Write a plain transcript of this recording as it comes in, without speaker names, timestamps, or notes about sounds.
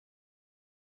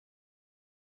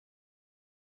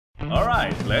All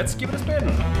right, let's give it a spin.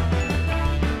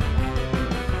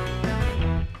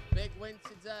 Big win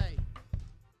today.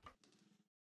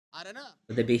 I don't know.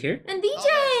 Would they be here? And DJ!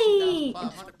 Hey,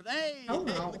 Oh, hey, no.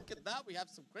 look at that. We have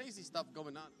some crazy stuff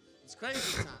going on. It's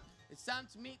crazy time. It's time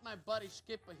to meet my buddy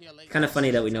Skipper here later. Kind of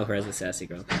funny that we know her as a sassy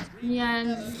girl. Yeah.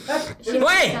 And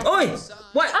Wait! Oi!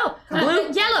 What? oh,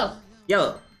 Blue? yellow.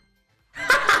 Yellow.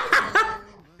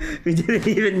 We didn't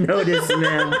even notice,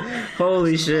 man.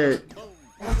 Holy shit.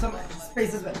 Some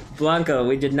spaces back. Blanco,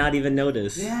 we did not even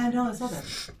notice. Yeah, no, I saw that.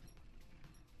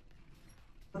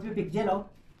 What do you pick? Yellow?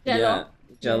 Yellow. Yeah,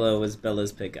 Jello was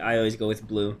Bella's pick. I always go with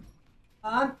blue.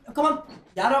 Come on.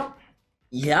 Yellow.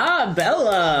 Yeah,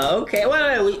 Bella. Okay,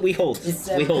 wait. We hold. It's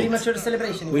we hold. premature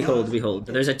celebration. We hold.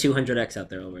 There's a 200x out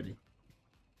there already.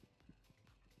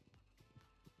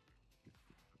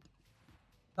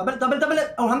 Double.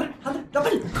 Oh, 100,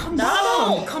 double. Come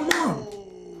on.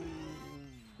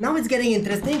 Now it's getting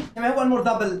interesting. Can I have one more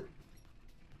double?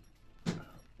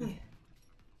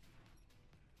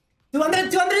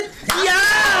 200.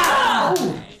 Yeah!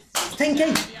 Oh,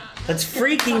 10K. Let's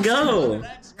freaking go.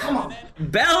 Come on.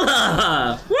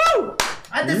 Bella! Woo!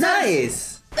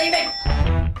 Nice!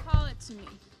 Call it to me.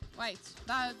 Wait,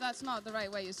 that's not the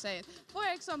right way you say it.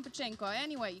 4x on Pachinko.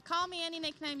 Anyway, you call me any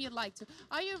nickname you'd like to.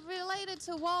 Are you related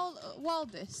to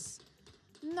Waldis?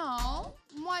 No.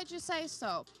 Why'd you say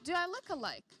so? Do I look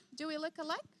alike? Do we look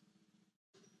alike?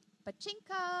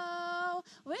 Pachinko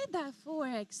with that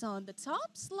 4x on the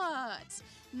top slot.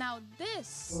 Now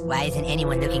this. Why isn't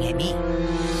anyone looking at me?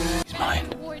 His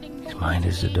Mind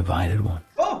is a divided one.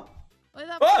 Oh!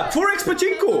 4x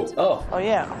Pachinko! Oh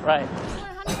yeah, right.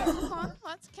 400 coupon.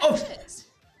 Let's catch it.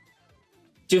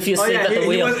 Doofy asleep at the he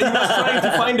wheel. was trying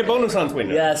to find the bonus hunt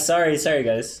winner. Yeah, sorry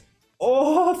guys.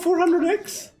 Oh,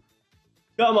 400x?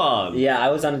 Come on. Yeah, I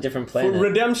was on a different For planet.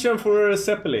 redemption for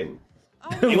Zeppelin.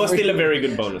 It was still a very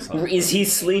good bonus hunt. Is he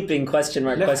sleeping? Question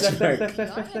mark. Left. Right.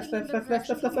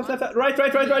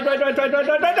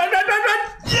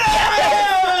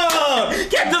 Yeah!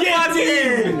 Get the fuck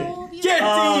in! Get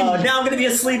Oh, in! now I'm gonna be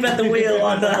asleep at the wheel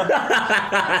on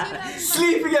the.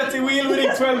 Sleeping at the wheel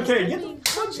winning 12K. Get the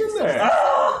fuck in there.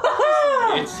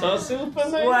 It's so super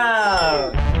nice.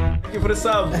 Wow. Thank you for the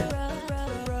sub.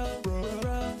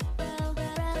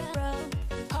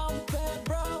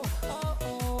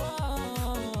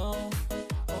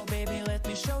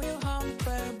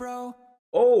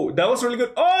 Oh, that was really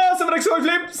good. Oh, 7x coin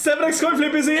flip! 7x coin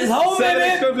flip is in! It's home, 7x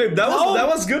baby! coin flip. That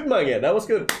It's was good, Mange. That was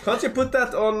good. Can't you put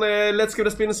that on Let's Give It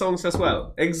a Spin songs as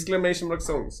well? Exclamation mark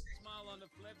songs.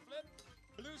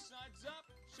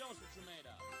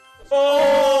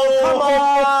 Oh, come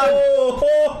on!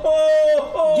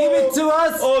 Give it to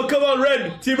us! Oh, come on,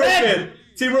 Red! Team Rocket!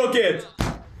 Team Rocket!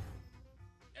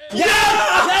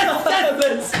 Yes!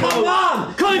 Let's go! Come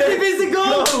on! Coin flip is the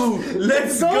goal!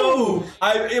 Let's go!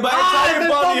 My entire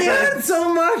body hurts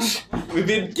so much! We've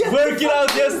been working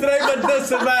out yesterday, but it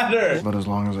doesn't matter. But as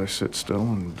long as I sit still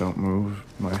and don't move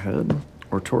my head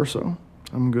or torso,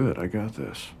 I'm good. I got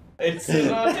this. It's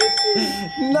not.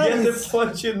 Get the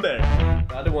punch in there.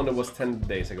 The other one that was 10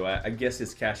 days ago, I guess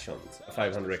it's cash on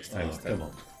 500x times 10. Come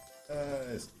on.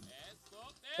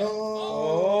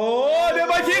 Oh, that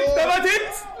might hit! That might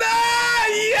hit!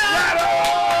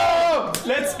 Yeah!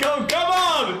 Let's go! Come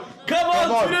on! Come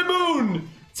on! To the moon!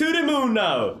 To the moon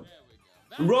now!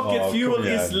 Rocket fuel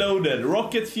is loaded.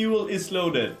 Rocket fuel is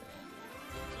loaded.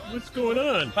 What's going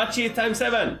on? Patchy times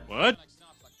 7. What?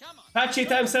 Patchy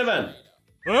times 7.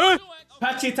 Huh?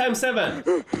 Patchy times 7.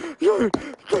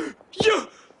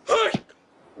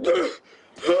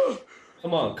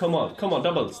 Come on, come on, come on,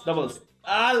 doubles, doubles.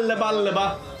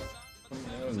 Alleba.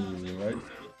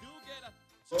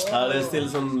 There's still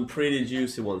some pretty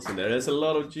juicy ones in there. There's a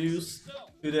lot of juice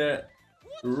to the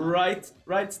right,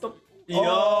 stop.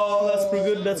 Oh, that's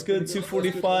pretty good, that's good.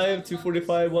 245,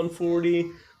 245,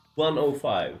 140,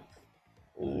 105.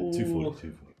 Ooh.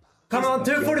 240. Come on,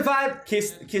 245!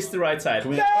 Kiss the right side.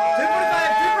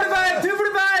 245!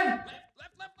 245!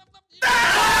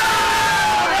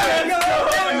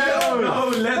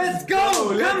 Let's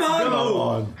go! Come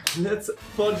on! Let's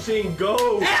fucking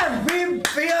go! And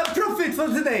we have profit for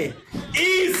today!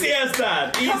 Easy as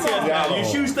that! Easy as that! You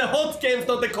choose the hot games,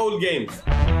 not the cold games.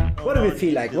 What do we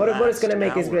feel like? What is gonna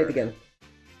make us great again?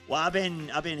 Well, I've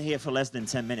been here for less than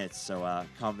 10 minutes, so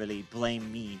can't really blame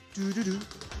me.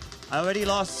 I already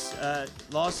lost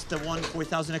the one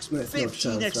 4000x,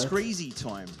 15x crazy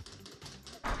time.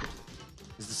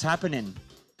 Is this happening?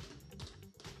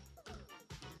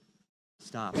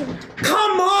 stop.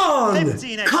 Come on!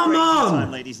 15x Come on!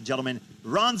 time, ladies and gentlemen.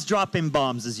 Ron's dropping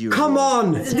bombs as usual. Come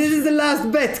on! This is the last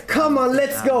bet. Come on,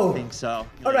 let's go. I think so.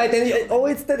 All right, and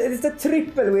it's the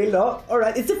triple wheel, though. All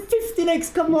right, it's a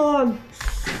 15x. Come on.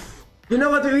 You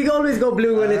know what? We always go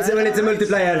blue when it's a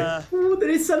multiplier. Ooh, there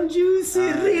is some juicy,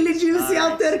 really juicy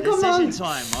out there. Come on. Decision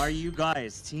time. Are you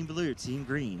guys team blue, team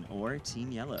green, or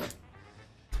team yellow?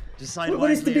 Decide What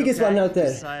is the wisely, biggest okay? one out there?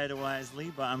 Decide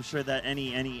wisely, but I'm sure that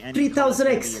any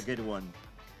 3000x. be a good one.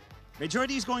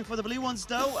 Majority is going for the blue ones,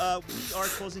 though. We are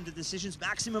closing the decisions.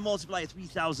 Maximum multiplier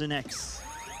 3000x.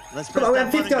 Let's Come on, we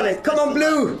have 50 on it. Come on,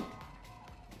 blue.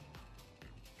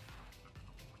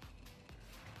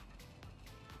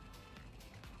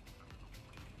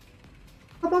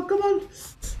 Come on, come on.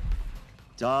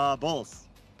 Doubles.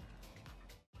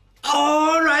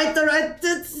 All right.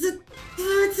 It's a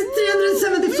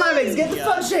 375x. Get the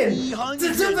fudge in. It's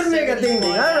a super mega ding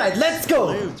ding. All right, let's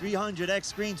go. Blue,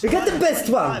 300x green. We got the best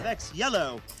one. 5x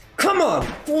yellow. Come on.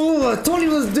 Oh, I told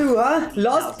you it was due, huh?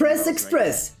 Last press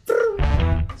express.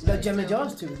 The Gemma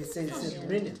Jars too. It's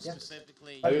brilliant.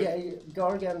 Yeah.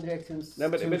 Gargan directions. No,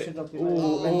 but oh!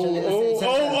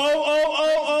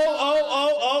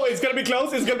 It's gonna be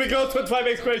close. It's gonna be close.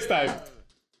 25x crazy time.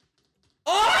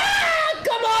 Oh!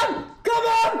 Come on! Come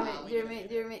on! Dear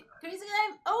me. Crazy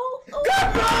game. Oh. Come on!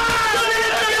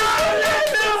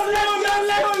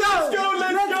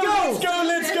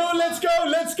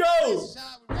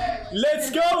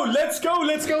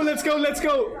 Let's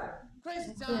go!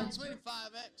 Crazy time,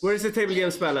 25x. Where is the table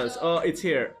games balance? Oh, it's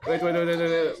here. Wait.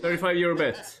 35 euro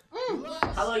bet.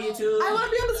 Hello, YouTube. I want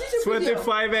to be on the season video.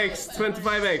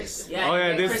 25x. Yeah, Oh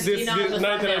yeah, this Christina,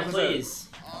 99%. please.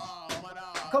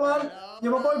 Come on!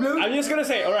 You're my boy blue. I'm just gonna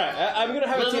say, alright, I'm gonna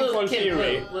have a team call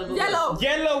theory. Yellow.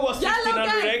 Yellow was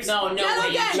 1500x. No, Yellow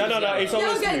way. gang. No, it's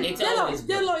always green. It's always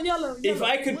blue. Yellow. If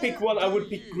I could pick one, I would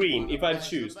pick green if I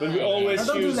choose. But we always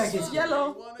Don't do choose. like this.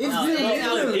 Yellow. It's No, blue. no, It's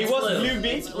blue. It was blue. blue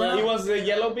big, It's blue. it was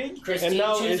yellow big, and Christine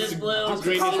now chooses it's blue.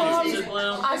 green. Come on. Chooses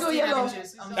blue. I go yellow.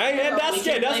 And that's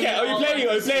good. Are you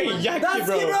playing? Jackie, That's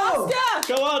bro. it, bro. Yeah.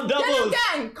 Come on, Yellow doubles.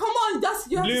 gang. Come on. That's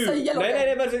you have to Blue. say yellow.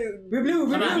 gang. No, but We're blue.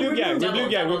 We're Come on. blue. blue gang. We're blue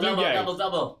gang. We're blue gang.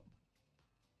 Double.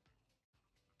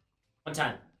 One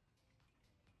time.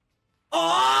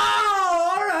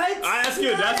 Oh, all right. That's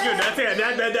good. That's it. That's No,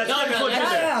 get the foot in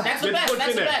there. that's the Get best. foot That's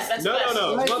in the there. best. That's the No. best.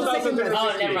 Like the second best. 1,060. Oh,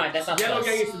 never mind. That's not Yellow close.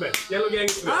 gang is the best. Yellow gang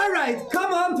is the best. All right.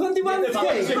 Come on. 21 Get the fudge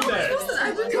in K. there.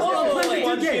 Come on. Wait,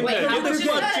 22K. wait, how Get the much is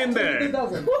fudge that? in there.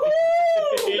 22,000. Come Come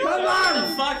Get the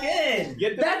on. fuck in.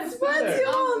 Get the That's fudge in there.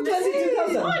 fun.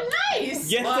 22,000. Oh, nice.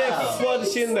 Get Wow. the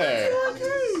fudge in there.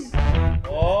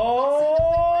 Oh!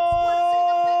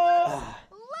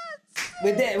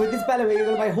 With this battle, we're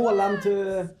gonna buy Haaland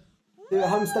to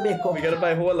Halmstad BK. We gotta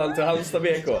buy Haaland to Halmstad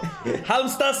BK.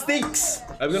 Halmstad sticks!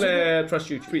 I'm gonna trust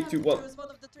you. 3, 2, 1.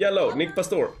 Yellow, Nick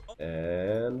Pastor.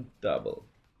 And double.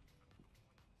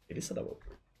 It is a double.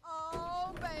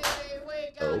 Oh, baby. We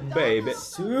got Oh, baby.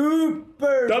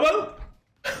 Super. Double?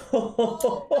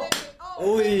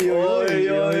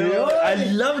 I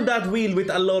love that wheel with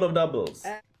a lot of doubles.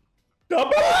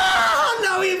 Double! Oh,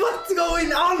 no, what's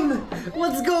going on?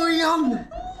 What's going on?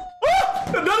 Oh,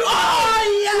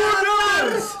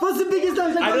 What's the biggest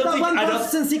number? I don't think-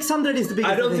 1,600 is the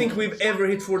biggest. I don't think we've ever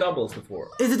hit 4 doubles before.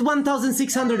 Is it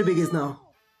 1,600 the biggest now?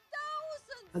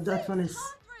 That one is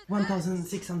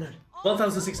 1,600.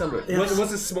 1,600. Yes.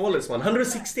 What's the smallest one?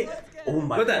 160. Oh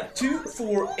my Look at that. 2,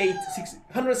 4, 8, 6.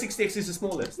 160x is the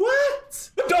smallest. What?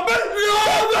 Double? No!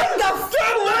 What the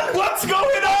fuck? What's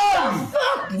going on?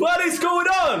 What is going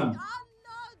on?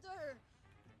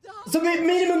 So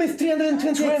minimum is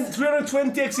 320.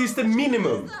 320x is the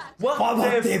minimum. What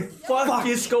the fuck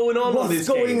is going on What's this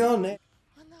going game? on?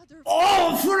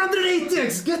 Oh,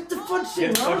 480x! Get the fudge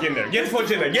in, Get the fudge in there. Get the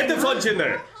fudge in there. Get the fudge in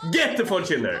there. Get the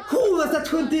fudge in there. Oh, that's a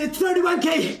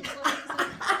 31K!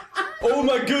 Oh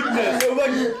my goodness. Oh my.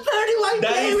 31K!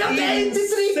 That is we have the 83K!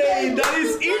 insane. That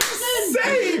is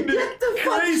insane. Get the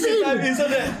fudge Crazy in! time. This is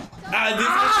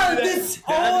the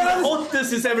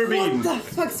hottest it's ever been. What the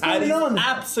fuck's And going it's on?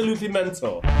 absolutely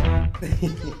mental.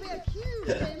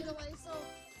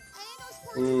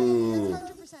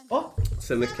 Oh,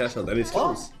 send the cash out. And it's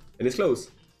close. And it's close.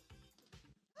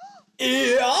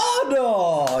 Ja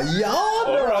då!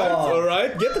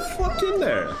 Alright. Get the fuck in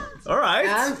there. Alright.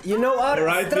 And you know our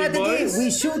Alright, big strategy, boys. we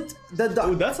shoot the Oh,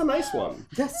 dog. that's a nice one.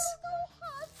 Yes.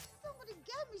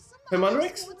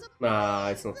 500x? Nah,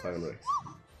 it's not 500x.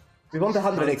 We want the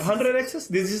 100x. 100x's?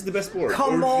 This is the best board.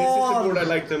 Come Or this is the on. board I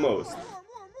like the most.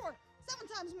 More. 7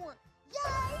 times more. Yay!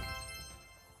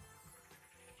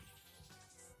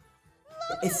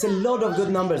 It's a lot of good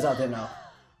numbers out there now.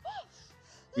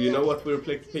 Do you know what we're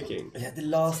picking? Yeah, the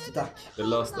last duck. The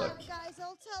last duck. Guys,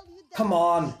 I'll tell you that. Come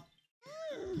on.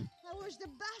 I wish the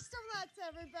best of luck to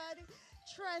everybody.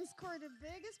 Trent scored the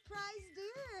biggest prize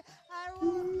there. I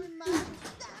will open my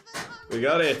 700. We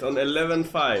got it on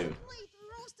 11.5.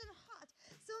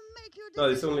 No,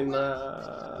 it's only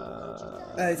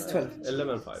it's 12.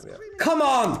 11.5, yeah. Come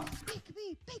on!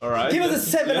 Alright. Give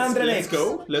us a 700x. Let's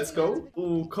go. Let's go.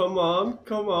 Ooh, come on.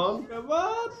 Come on. Come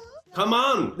on. Come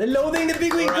on! They're loading the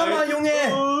big win. All Come right. on,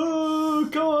 Junge! Ooh,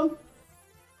 come on.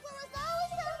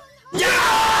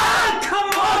 Yeah! Come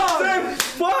on! What the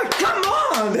fuck? Come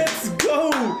on! Let's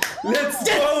go! Let's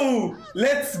go!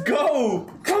 Let's go!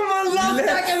 Come on, last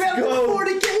duck, and we have go.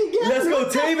 40k again! Let's go!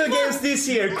 Table games this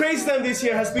year. Crazy Time this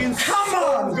year has been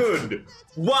so good.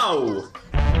 Wow!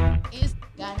 Is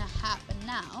gonna happen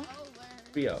now.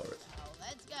 3 hours.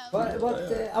 Let's go.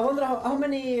 I wonder how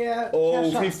many cash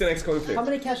 15x coin flip. How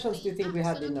many cash outs do you think we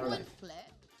had in our life?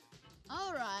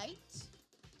 All right.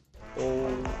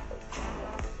 Oh,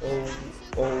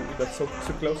 we got so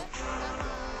close.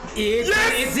 Yes!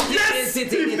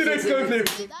 15x coin flip.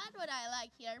 That's what I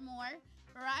like here more,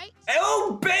 right?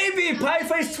 Oh baby! Pie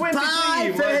Face 23!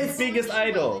 My biggest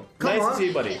idol. Come nice on. to see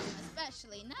you, buddy.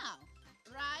 Especially now,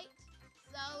 right?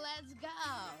 So let's go.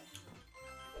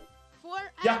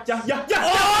 4x. Yeah! Oh!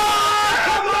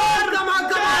 Come on! Come on!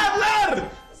 Come on!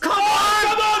 Come on!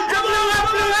 Come on! Come on!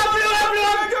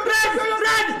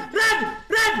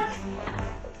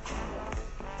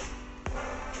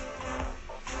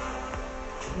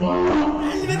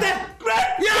 Red!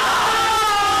 Helvete! Ja!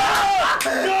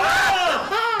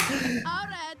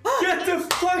 Get the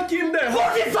fuck in there!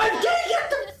 45k! Get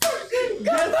the fucking...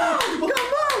 Come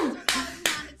on!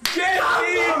 Get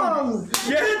in!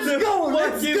 Get the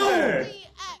fuck in there!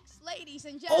 3x, ladies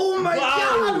and gentlemen. Oh my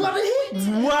god, what a hit!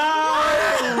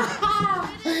 Wow!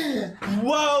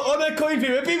 Wow, on a coin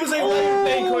flip. When people say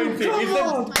play coin flip, it's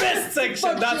the best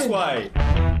section, that's why.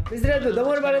 Mr. Redwood, don't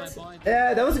worry about it.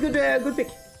 That was a good pick.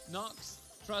 Nox,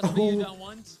 trust me, you don't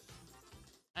want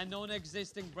a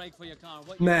non-existing break for your car.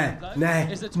 What you Nej, want, though,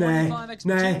 nej, is a nej, 25x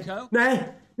nej, Pachinko.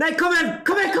 nej, come on!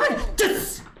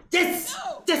 Yes! Yes!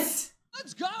 No! Yes!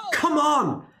 Let's go! Come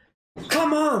on!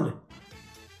 Come on!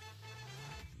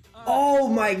 Oh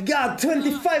my god,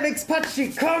 25x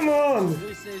Pachi, come on!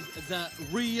 This is the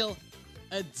real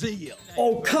deal.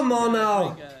 Oh, come on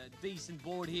now! Make a decent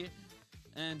board here,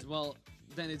 and well,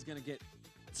 then it's gonna get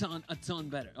a ton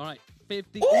better. All right,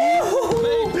 50.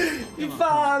 Oh! Baby. Come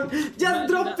on. Fan! Just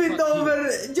drop it over!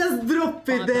 Just drop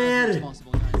it there!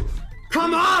 Possible, guys.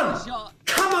 Come on! Shot.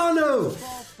 Come on now! 4,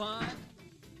 5.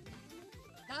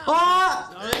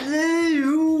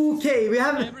 Oh! Okay, we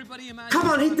have... Everybody imagine. Come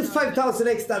on, hit the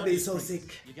 5,000x, that'd be so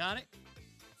sick. You got it?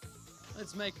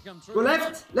 Let's make it come true. Go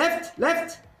left!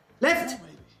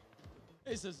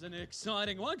 This is an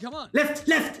exciting one. Come on. Left!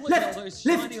 Look at all those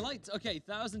shiny lights. Okay,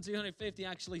 1,250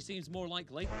 actually seems more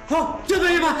likely. Oh, get the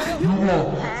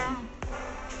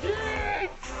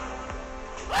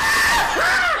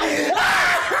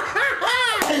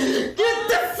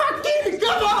fucking!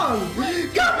 Come on!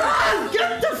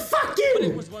 Get the fucking! But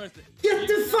it was worth it. Get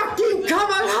the fucking! Come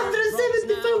on!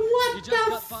 175! What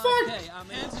the fuck?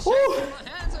 Oh. My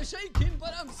hands are shaking,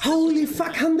 but I'm Holy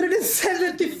fuck!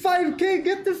 175k!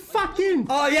 Get the fucking!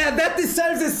 Oh yeah, that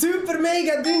deserves a super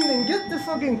mega ding ding! Get the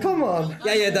fucking! Come on!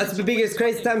 Yeah, that's the biggest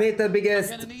Crazy Time hit, the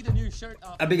biggest. gonna need a new shirt.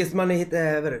 Biggest money hit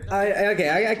ever.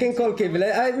 I can call Kibble.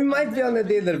 We might be on a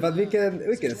dealer, but we can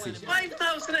see.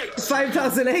 5,000x!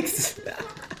 5,000x!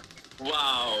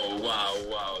 Wow.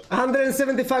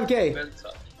 175k.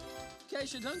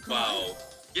 Keisha, don't cry. Wow.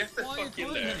 Get the fuck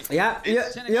in there. Yeah,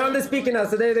 you're on the speaker now,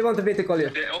 so they want me to call you.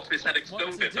 The office had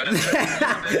exploded.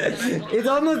 It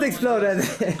almost exploded.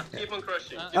 Keep on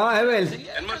crushing. Oh, I will.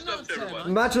 And much love to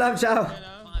everyone. Much love, ciao.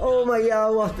 Oh my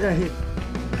god, what a hit.